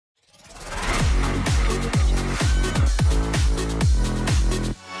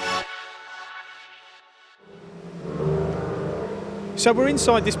So we're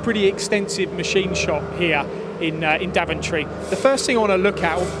inside this pretty extensive machine shop here in Daventry. The first thing I want to look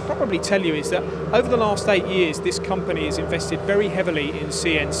at, or probably tell you, is that over the last 8 years, this company has invested very heavily in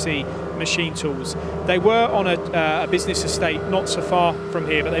CNC machine tools. They were on a business estate not so far from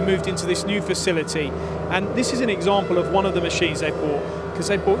here, but they moved into this new facility. And this is an example of one of the machines they bought, because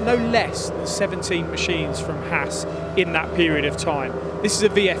they bought no less than 17 machines from Haas in that period of time. This is a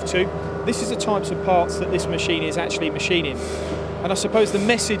VF2. This is the types of parts that this machine is actually machining. And I suppose the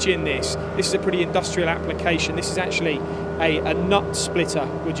message in this is a pretty industrial application. This is actually a nut splitter,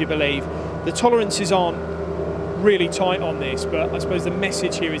 would you believe? The tolerances aren't really tight on this, but I suppose the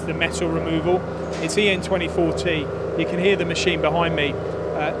message here is the metal removal. It's EN24T. You can hear the machine behind me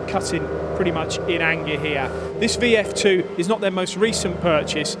cutting pretty much in anger here. This VF2 is not their most recent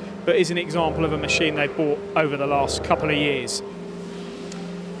purchase, but is an example of a machine they bought over the last couple of years.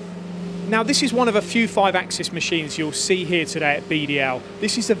 Now, this is one of a few 5-axis machines you'll see here today at BDL.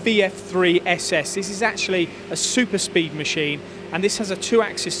 This is a VF-2SS. This is actually a super speed machine, and this has a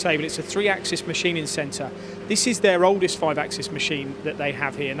 2-axis table. It's a 3-axis machining center. This is their oldest 5-axis machine that they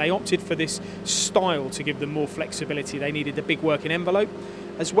have here, and they opted for this style to give them more flexibility. They needed the big working envelope,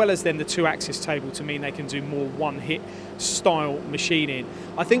 as well as then the 2-axis table to mean they can do more one-hit style machining.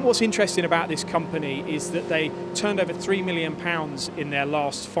 I think what's interesting about this company is that they turned over £3 million in their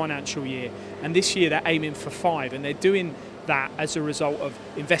last financial year, and this year they're aiming for 5, and they're doing that as a result of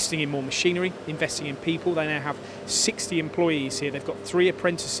investing in more machinery, investing in people. They now have 60 employees here. They've got 3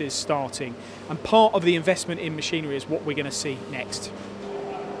 apprentices starting, and part of the investment in machinery is what we're going to see next.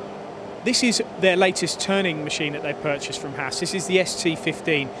 This is their latest turning machine that they purchased from Haas. This is the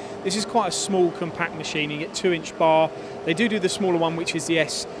ST15. This is quite a small, compact machine. You get 2-inch bar. They do the smaller one, which is the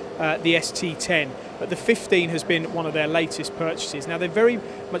ST10. But the 15 has been one of their latest purchases. Now, they very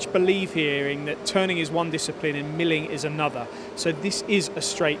much believe here that turning is one discipline and milling is another. So this is a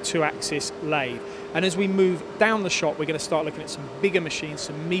straight 2-axis lathe. And as we move down the shop, we're going to start looking at some bigger machines,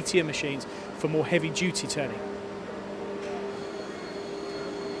 some meatier machines for more heavy-duty turning.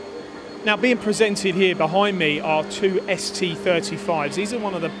 Now, being presented here behind me are 2 ST35s. These are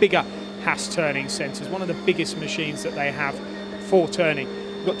one of the bigger Haas turning centres, one of the biggest machines that they have for turning.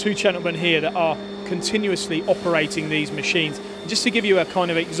 We've got 2 gentlemen here that are continuously operating these machines. And just to give you a kind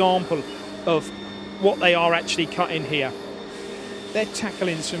of example of what they are actually cutting here, they're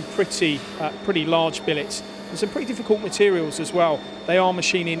tackling some pretty large billets and some pretty difficult materials as well. They are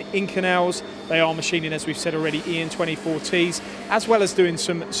machining Inconels, they are machining, as we've said already, EN24Ts, as well as doing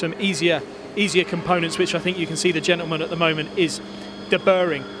some easier components, which I think you can see the gentleman at the moment is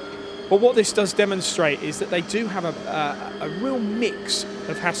deburring. But what this does demonstrate is that they do have a real mix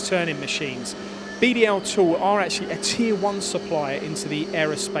of Haas turning machines. BDL Tool are actually a tier 1 supplier into the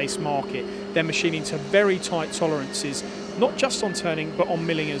aerospace market. They're machining to very tight tolerances, not just on turning, but on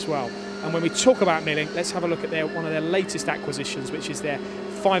milling as well. And when we talk about milling, let's have a look at one of their latest acquisitions, which is their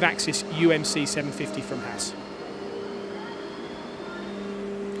 5-axis UMC 750 from Haas.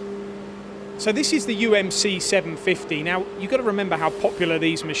 So this is the UMC 750. Now, you've got to remember how popular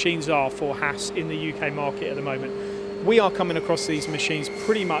these machines are for Haas in the UK market at the moment. We are coming across these machines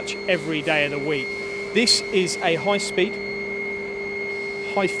pretty much every day of the week. This is a high-speed,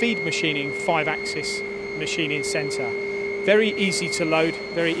 high-feed machining 5-axis machining centre. Very easy to load,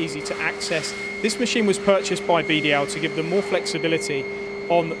 very easy to access. This machine was purchased by BDL to give them more flexibility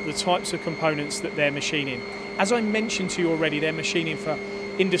on the types of components that they're machining. As I mentioned to you already, they're machining for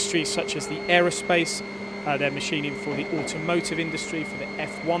industries such as the aerospace, they're machining for the automotive industry, for the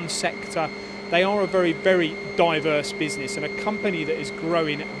F1 sector. They are a very, very diverse business and a company that is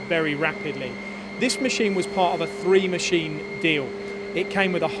growing very rapidly. This machine was part of a 3-machine deal. It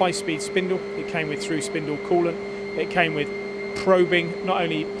came with a high-speed spindle, it came with through spindle coolant, it came with probing, not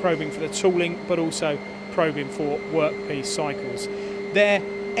only probing for the tooling, but also probing for workpiece cycles. Their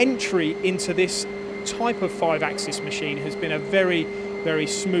entry into this type of 5-axis machine has been a very, very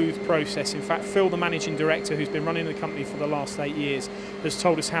smooth process. In fact, Phil, the managing director, who's been running the company for the last 8 years, has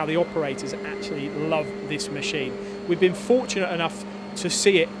told us how the operators actually love this machine. We've been fortunate enough to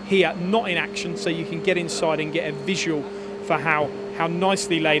see it here, not in action, so you can get inside and get a visual for how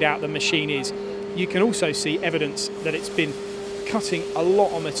nicely laid out the machine is. You can also see evidence that it's been cutting a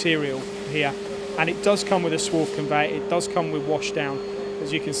lot of material here, and it does come with a swarf conveyor, it does come with wash down.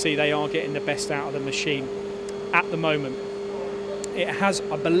 As you can see, they are getting the best out of the machine at the moment. It has,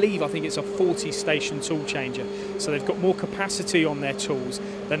 I think it's a 40-station tool changer, so they've got more capacity on their tools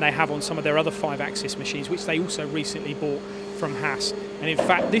than they have on some of their other 5-axis machines, which they also recently bought from Haas. And in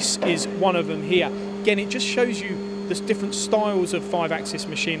fact, this is one of them here. Again, it just shows you the different styles of 5-axis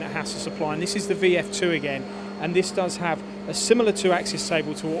machine that Haas is supplying. This is the VF2 again, and this does have a similar 2-axis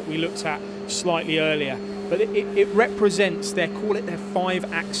table to what we looked at slightly earlier, but it represents call it their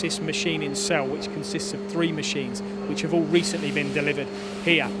 5-axis machining cell, which consists of 3 machines, which have all recently been delivered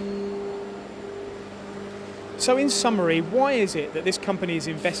here. So in summary, why is it that this company has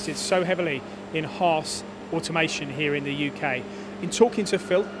invested so heavily in Haas automation here in the UK? In talking to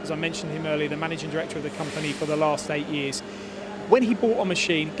Phil, as I mentioned him earlier, the managing director of the company for the last 8 years, when he bought a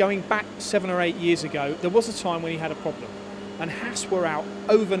machine, going back 7 or 8 years ago, there was a time when he had a problem. And Haas were out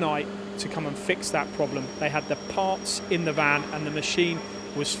overnight to come and fix that problem. They had the parts in the van and the machine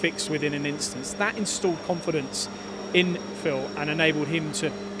was fixed within an instant. That installed confidence in Phil and enabled him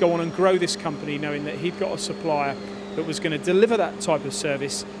to go on and grow this company, knowing that he'd got a supplier that was going to deliver that type of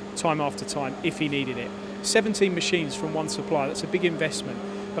service time after time if he needed it. 17 machines from one supplier, that's a big investment.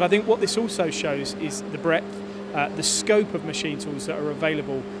 But I think what this also shows is the breadth, the scope of machine tools that are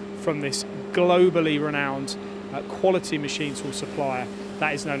available from this globally renowned quality machine tool supplier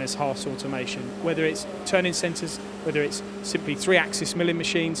that is known as Haas Automation. Whether it's turning centres, whether it's simply 3-axis milling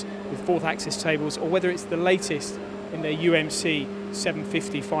machines with 4th-axis tables, or whether it's the latest in their UMC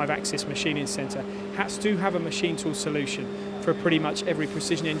 750 5-axis machining centre, Haas do have a machine tool solution for pretty much every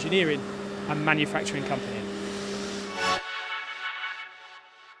precision engineering and manufacturing company.